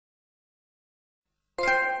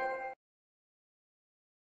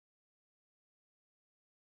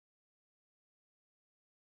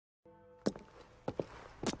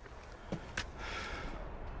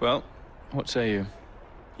Well, what say you?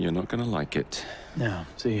 You're not gonna like it. Now,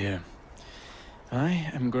 see here. I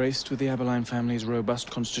am graced with the Aberline family's robust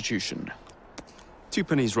constitution. 2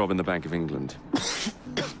 pennies robbing the Bank of England.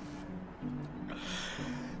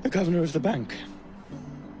 The governor of the bank.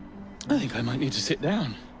 I think I might need to sit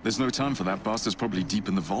down. There's no time for that. Bastard's probably deep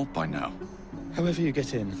in the vault by now. However you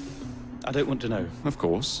get in, I don't want to know. Of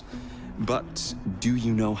course. But do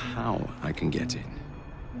you know how I can get in?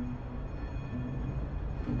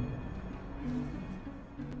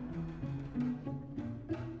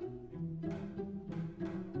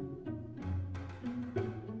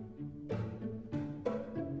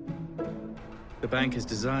 The bank is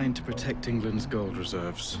designed to protect England's gold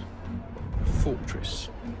reserves. A fortress,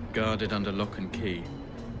 guarded under lock and key.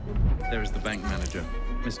 There is the bank manager,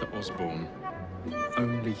 Mr. Osborne.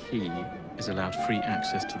 Only he is allowed free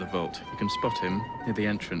access to the vault. You can spot him near the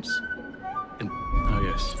entrance. And, oh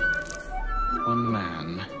yes, one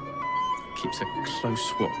man keeps a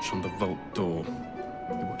close watch on the vault door.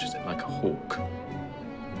 He watches it like a hawk.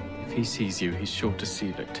 If he sees you, he's sure to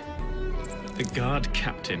seal it. The guard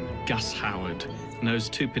captain, Gus Howard, knows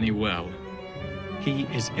Twopenny well. He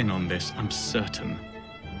is in on this, I'm certain.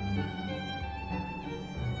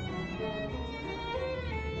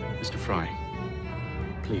 Mr. Fry,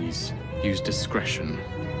 please use discretion.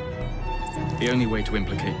 The only way to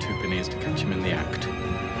implicate Twopenny is to catch him in the act.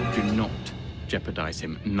 Do not jeopardize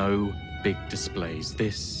him. No big displays.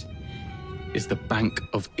 This is the Bank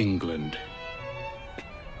of England.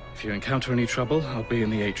 If you encounter any trouble, I'll be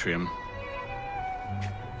in the atrium.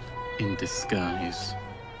 In disguise.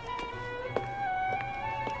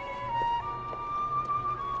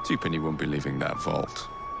 2 penny won't be leaving that vault.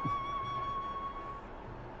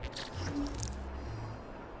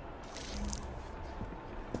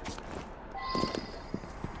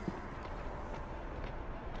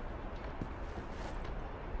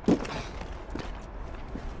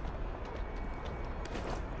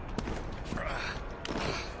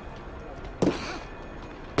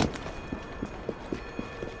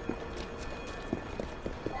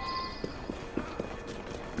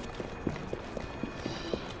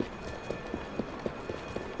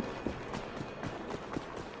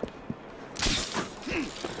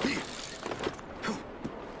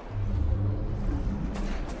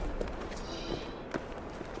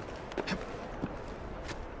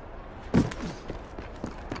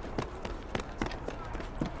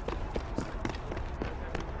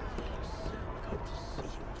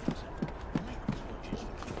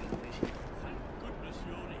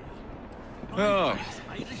 Oh,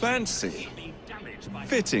 fancy.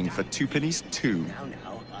 Fitting for 2 pennies too.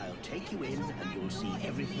 Now, I'll take you in and you'll see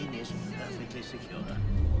everything is perfectly secure.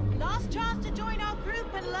 Last chance to join our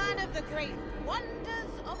group and learn of the great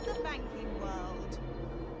wonders of the banking world.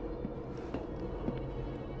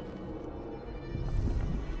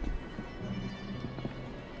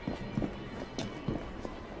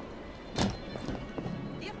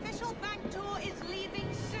 The official bank tour is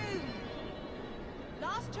leaving soon.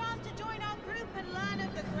 Last chance to join our group and learn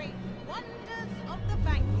of the great wonders of the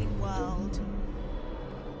banking world.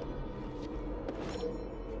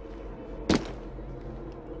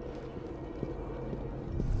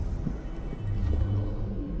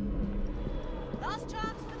 Last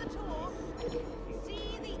chance for the tour.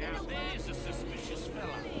 See the inner world. There's a suspicious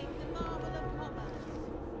fella. The marvel of commerce.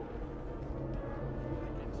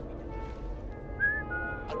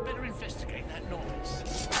 I'd better investigate that noise.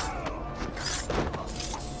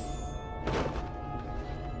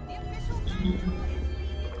 The official bank tour is leaving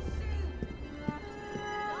soon.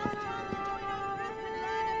 Last chance to join our group and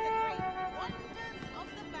learn of the great wonders of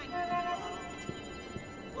the banking world.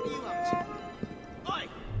 What are you up to?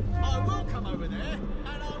 I will come over there, and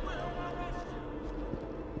I will arrest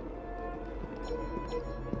you.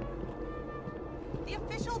 The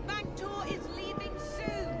official bank tour is leaving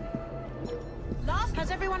soon. Last, has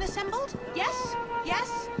everyone assembled? Yes?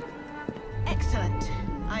 Yes? Excellent.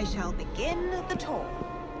 I shall begin the tour.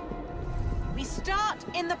 We start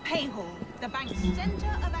in the pay hall, the bank's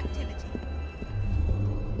center of activity.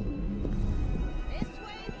 This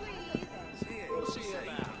way, please.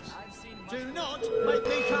 Do not make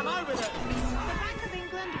me come over there. The Bank of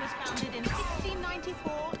England was founded in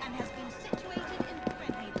 1694 and has been situated in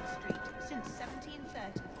Threadneedle Street since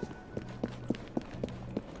 1730.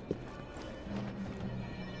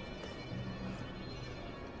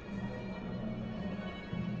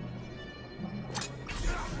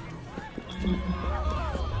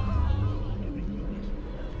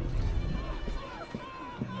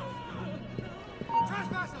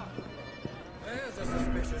 Trespasser! There's a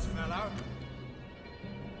suspicious fellow.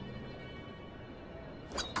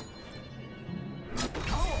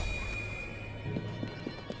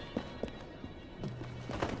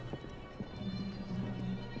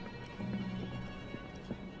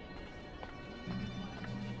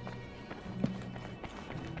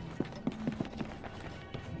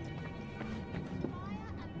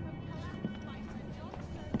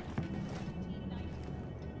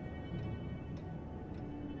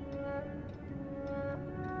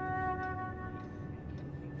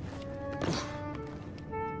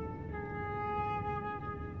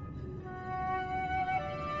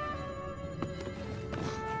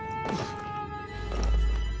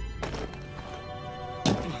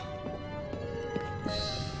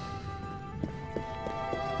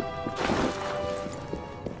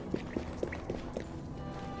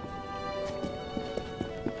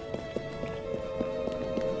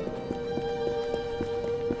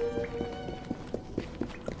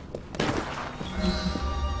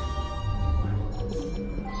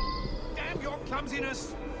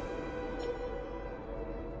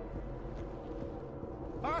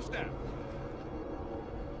 Faster!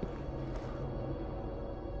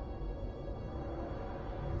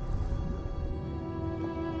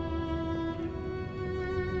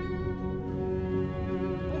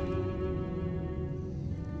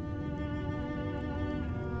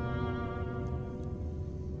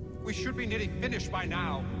 We should be nearly finished by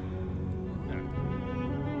now.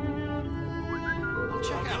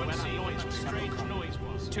 Check out where that noise was. Strange noise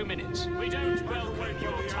was. 2 minutes. We don't welcome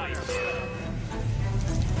your type.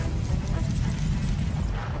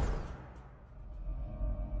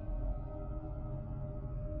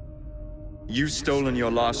 You've stolen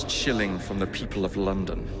your last shilling from the people of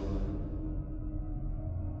London.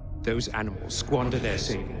 Those animals squander their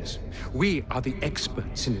savings. We are the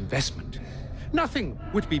experts in investment. Nothing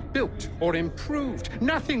would be built or improved.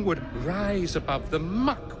 Nothing would rise above the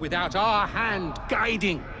muck without our hand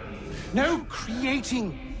guiding. No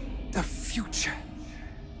creating the future.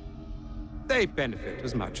 They benefit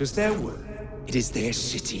as much as their work. It is their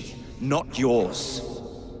city, not yours.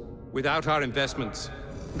 Without our investments,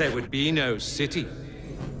 there would be no city.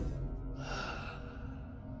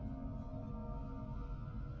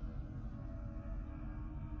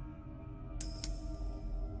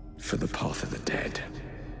 For the path of the dead.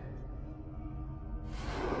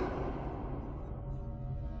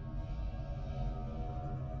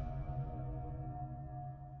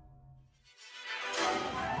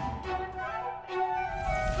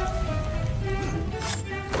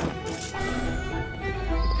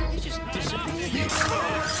 He just disappeared.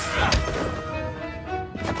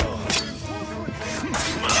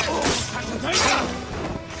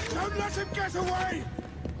 Don't let him get away!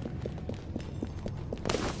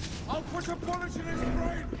 I'll put a bullet in his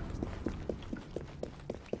brain!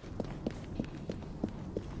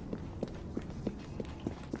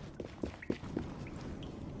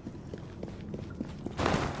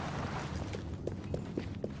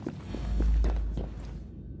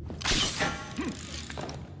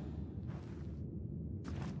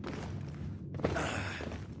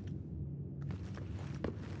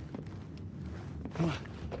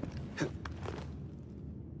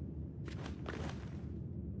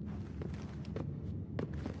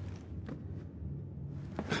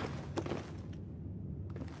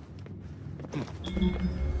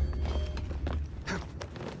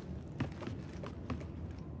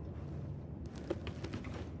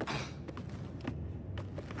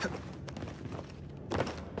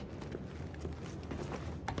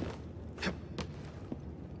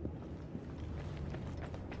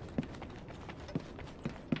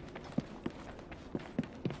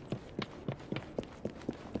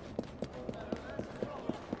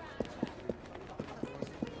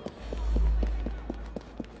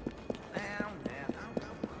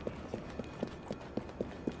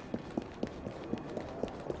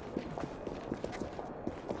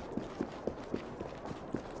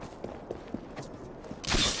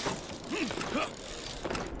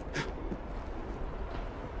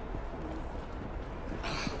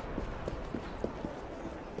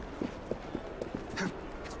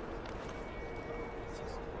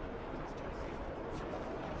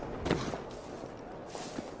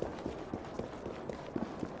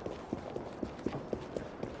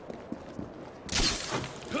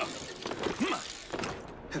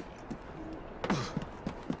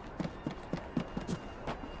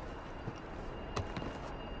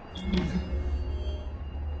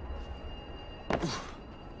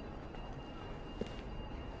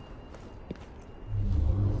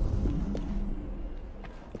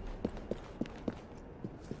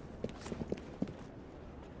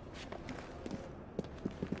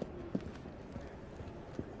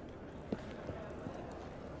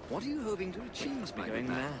 What are you hoping to achieve by going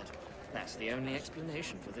mad? That's the only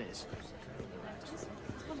explanation for this.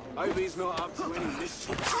 Hope he's not up to any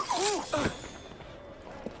mischief.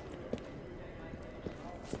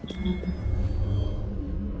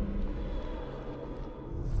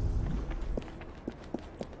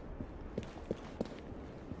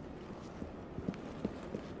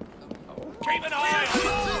 Keep an eye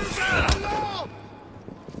on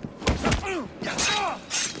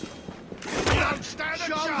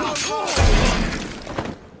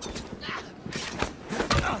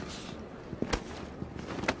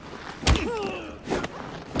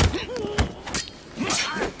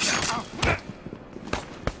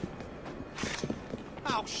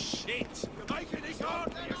Oh shit! You're making this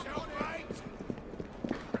hard for yourself, mate!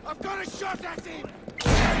 I've got a shot at him!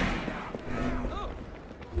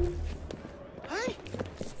 Hey?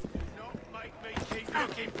 Not make me keep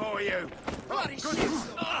looking for you! Bloody shit!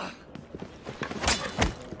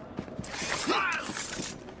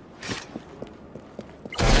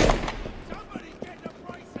 Somebody get the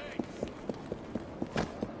break!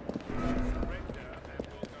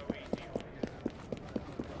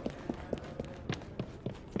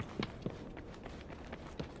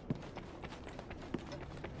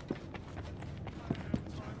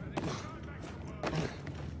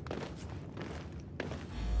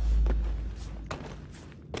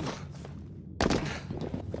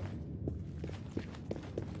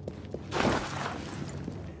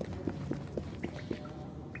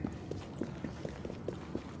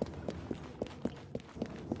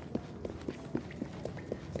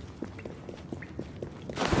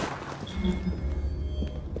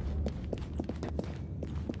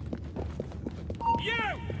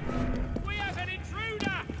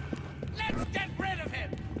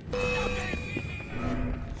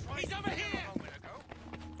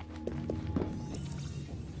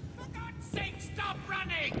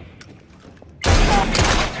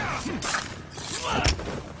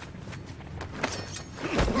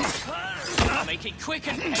 Make it quick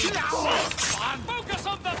and painful. Focus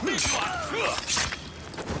on the big one.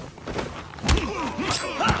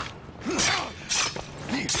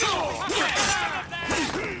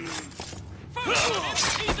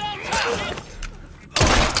 He's on target.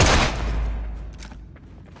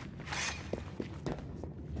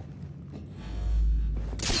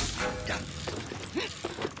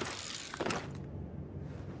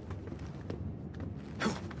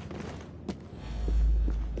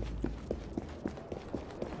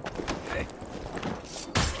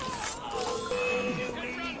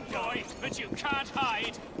 But you can't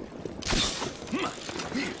hide.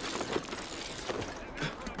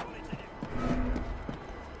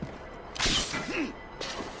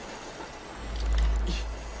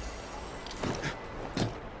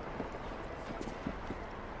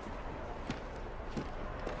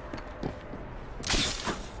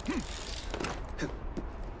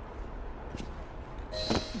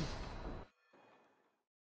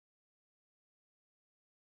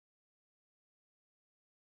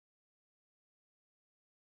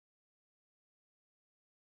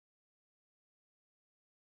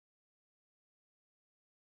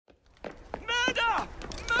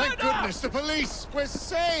 Thank goodness, the police! We're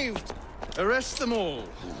saved! Arrest them all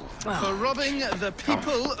for robbing the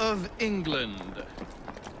people of England.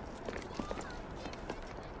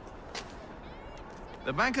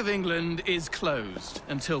 The Bank of England is closed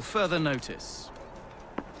until further notice.